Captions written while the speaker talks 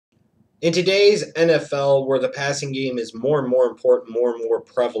In today's NFL, where the passing game is more and more important, more and more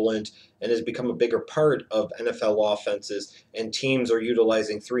prevalent, and has become a bigger part of NFL offenses, and teams are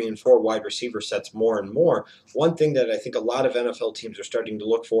utilizing 3 and 4 wide receiver sets more and more, one thing that I think a lot of NFL teams are starting to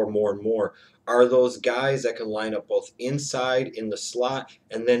look for more and more are those guys that can line up both inside in the slot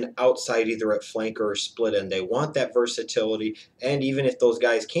and then outside either at flanker or split end. They want that versatility, and even if those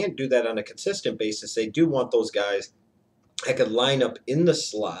guys can't do that on a consistent basis, they do want those guys that could line up in the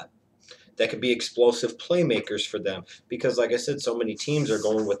slot that could be explosive playmakers for them because, like I said, so many teams are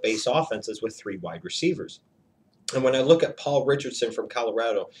going with base offenses with 3 wide receivers. And when I look at Paul Richardson from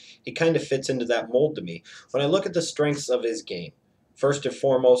Colorado, he kind of fits into that mold to me. When I look at the strengths of his game, first and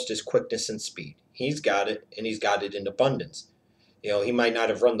foremost is quickness and speed. He's got it, and he's got it in abundance. He might not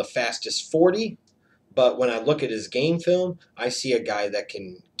have run the fastest 40, but when I look at his game film, I see a guy that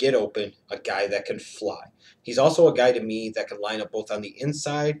can get open, a guy that can fly. He's also a guy to me that can line up both on the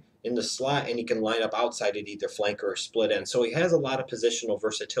inside in the slot and he can line up outside at either flanker or split end. So he has a lot of positional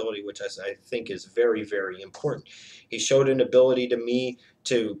versatility, which I think is very, very important. He showed an ability to me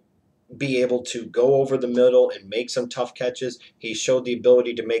to be able to go over the middle and make some tough catches. He showed the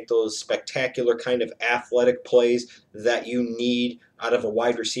ability to make those spectacular kind of athletic plays that you need out of a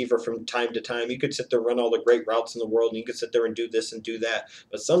wide receiver from time to time. You could sit there and run all the great routes in the world, and you could sit there and do this and do that.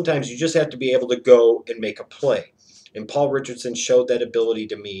 But sometimes you just have to be able to go and make a play. And Paul Richardson showed that ability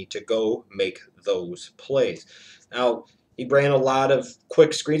to me to go make those plays. Now, he ran a lot of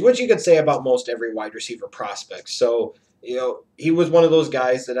quick screens, which you could say about most every wide receiver prospect. So he was one of those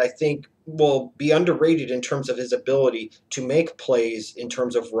guys that I think will be underrated in terms of his ability to make plays in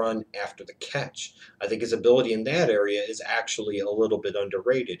terms of run after the catch. I think his ability in that area is actually a little bit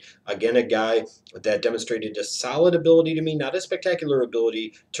underrated. Again, a guy that demonstrated a solid ability to me, not a spectacular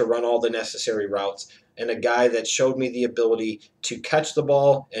ability to run all the necessary routes, and a guy that showed me the ability to catch the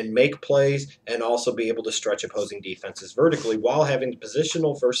ball and make plays and also be able to stretch opposing defenses vertically while having the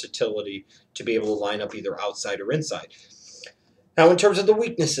positional versatility to be able to line up either outside or inside. Now, in terms of the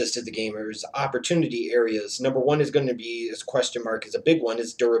weaknesses to the game, there's opportunity areas. Number one is going to be, as question mark is a big one,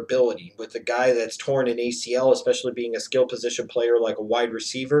 is durability. With a guy that's torn an ACL, especially being a skill position player like a wide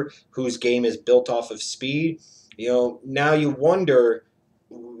receiver whose game is built off of speed, now you wonder,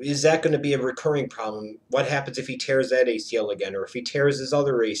 is that going to be a recurring problem? What happens if he tears that ACL again, or if he tears his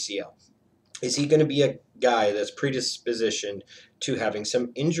other ACL? Is he going to be a guy that's predispositioned to having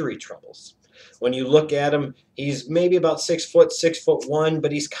some injury troubles? When you look at him, he's maybe about 6 foot, 6'1",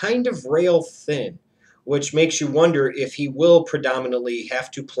 but he's kind of rail thin, which makes you wonder if he will predominantly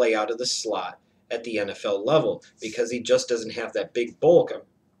have to play out of the slot at the NFL level because he just doesn't have that big bulk.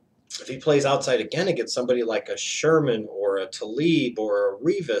 If he plays outside again against somebody like a Sherman or a Talib or a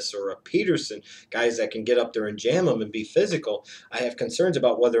Revis or a Peterson, guys that can get up there and jam him and be physical, I have concerns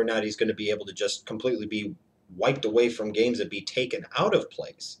about whether or not he's going to be able to just completely be wiped away from games and be taken out of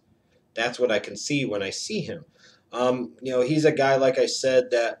plays. That's what I can see when I see him. He's a guy, like I said,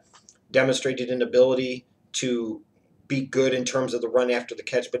 that demonstrated an ability to be good in terms of the run after the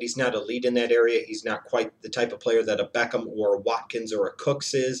catch, but he's not elite in that area. He's not quite the type of player that a Beckham or a Watkins or a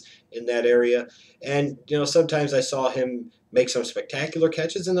Cooks is in that area. And, sometimes I saw him make some spectacular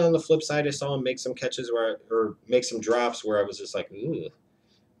catches, and on the flip side, I saw him make some catches or make some drops where I was just like, ooh,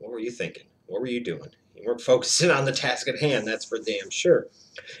 what were you thinking? What were you doing? You weren't focusing on the task at hand, that's for damn sure.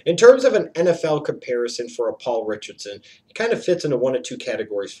 In terms of an NFL comparison for a Paul Richardson, he kind of fits into one of two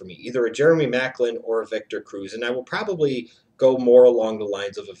categories for me, either a Jeremy Maclin or a Victor Cruz, and I will probably go more along the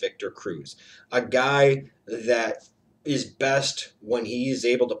lines of a Victor Cruz, a guy that is best when he is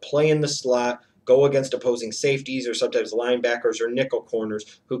able to play in the slot, go against opposing safeties or sometimes linebackers or nickel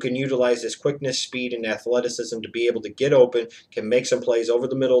corners who can utilize his quickness, speed, and athleticism to be able to get open, can make some plays over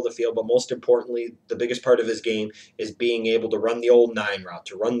the middle of the field, but most importantly, the biggest part of his game is being able to run the old 9 route,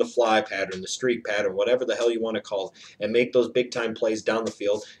 to run the fly pattern, the streak pattern, whatever the hell you want to call it, and make those big-time plays down the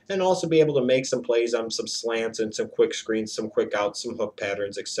field, and also be able to make some plays on some slants and some quick screens, some quick outs, some hook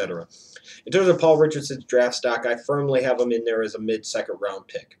patterns, etc. In terms of Paul Richardson's draft stock, I firmly have him in there as a mid-second round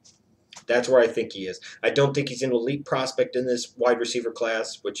pick. That's where I think he is. I don't think he's an elite prospect in this wide receiver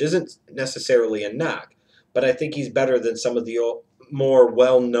class, which isn't necessarily a knock, but I think he's better than some of the more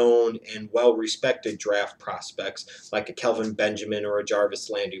well-known and well-respected draft prospects like a Kelvin Benjamin or a Jarvis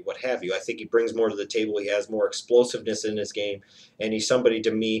Landry, what have you. I think he brings more to the table. He has more explosiveness in his game, and he's somebody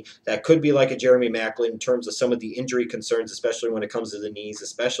to me that could be like a Jeremy Maclin in terms of some of the injury concerns, especially when it comes to the knees,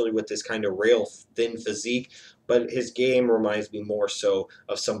 especially with this kind of rail-thin physique. But his game reminds me more so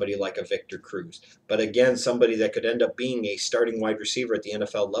of somebody like a Victor Cruz. But again, somebody that could end up being a starting wide receiver at the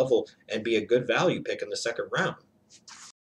NFL level and be a good value pick in the second round.